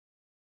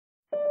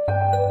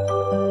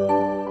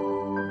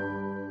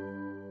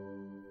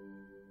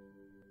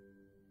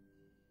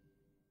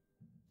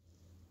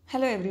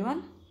Hello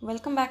everyone,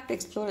 welcome back to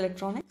Explore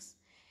Electronics.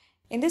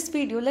 In this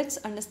video, let's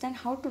understand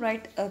how to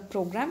write a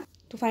program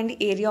to find the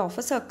area of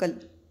a circle.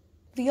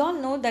 We all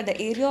know that the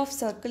area of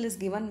circle is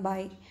given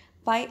by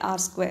pi r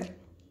square.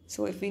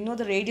 So if we know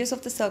the radius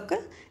of the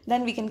circle,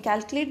 then we can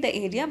calculate the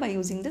area by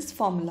using this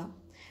formula.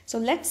 So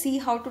let's see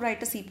how to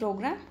write a C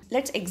program.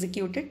 Let's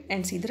execute it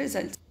and see the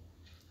results.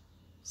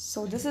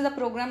 So this is a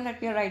program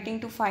that we are writing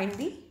to find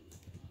the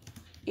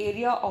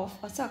area of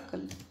a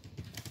circle.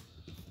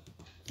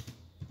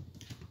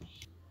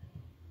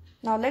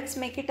 Now let's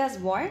make it as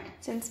void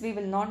since we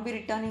will not be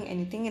returning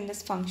anything in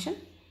this function.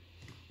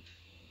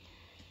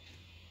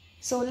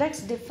 So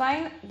let's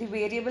define the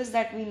variables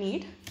that we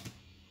need.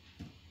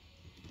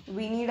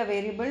 We need a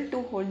variable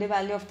to hold the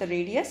value of the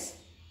radius.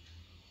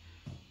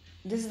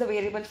 This is the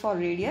variable for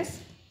radius.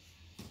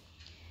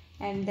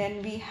 And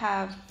then we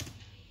have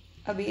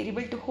a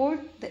variable to hold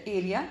the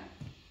area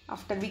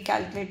after we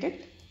calculate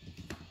it.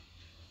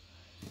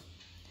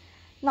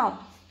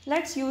 Now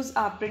let's use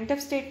our printf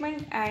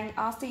statement and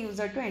ask the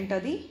user to enter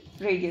the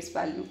radius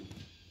value.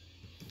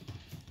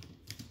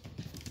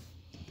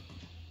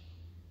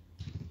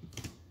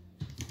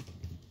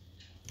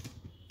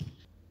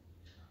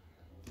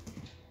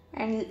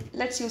 And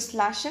let's use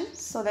 /n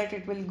so that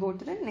it will go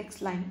to the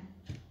next line.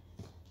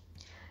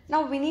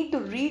 Now we need to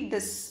read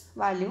this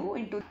value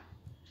into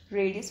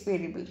radius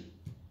variable.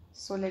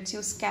 So let's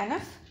use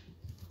scanf,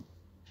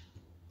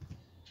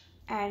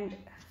 and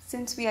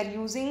since we are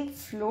using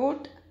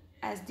float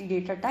as the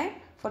data type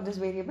for this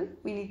variable,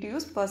 we need to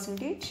use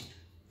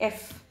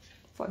 %f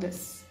for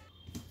this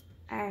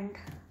and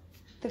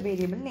the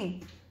variable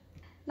name.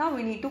 Now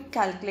we need to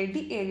calculate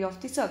the area of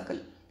the circle.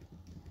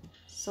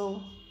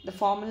 So the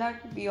formula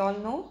we all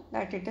know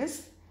that it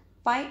is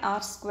pi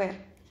r square.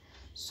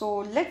 So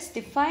let's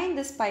define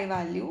this pi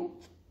value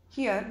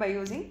here by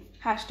using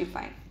hash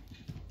define.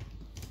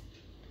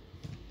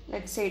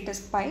 Let's say it is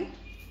pi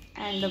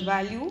and the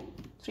value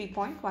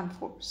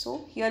 3.14.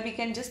 So here we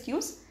can just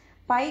use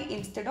pi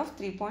instead of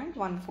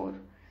 3.14.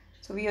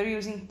 So we are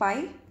using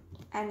pi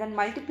and then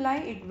multiply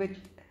it with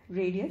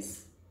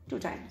radius 2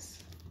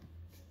 times.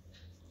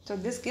 So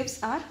this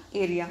gives our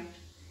area.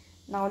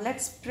 Now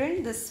let's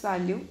print this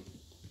value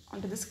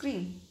onto the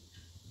screen.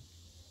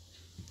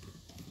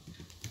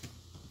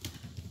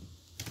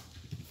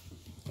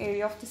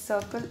 Area of the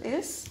circle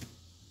is,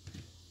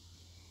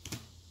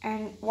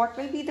 and what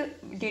will be the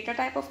data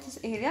type of this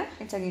area?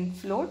 It's again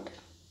float.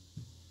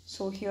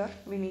 So here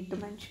we need to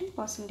mention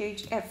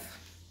 %f.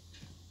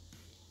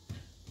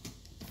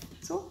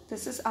 So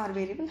this is our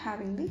variable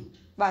having the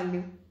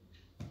value.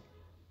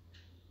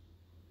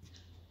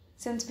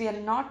 Since we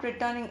are not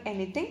returning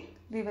anything,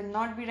 we will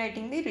not be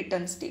writing the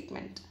return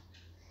statement.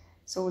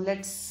 So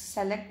let's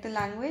select the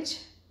language,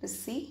 the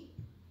C,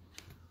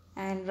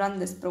 and run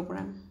this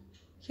program.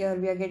 Here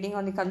we are getting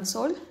on the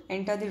console,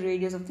 enter the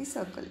radius of the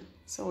circle.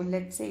 So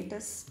let's say it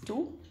is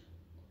 2.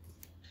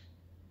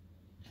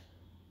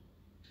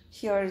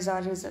 Here is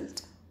our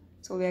result.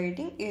 So we are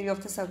getting area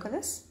of the circle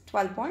is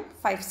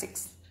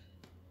 12.56.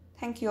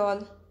 Thank you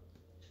all.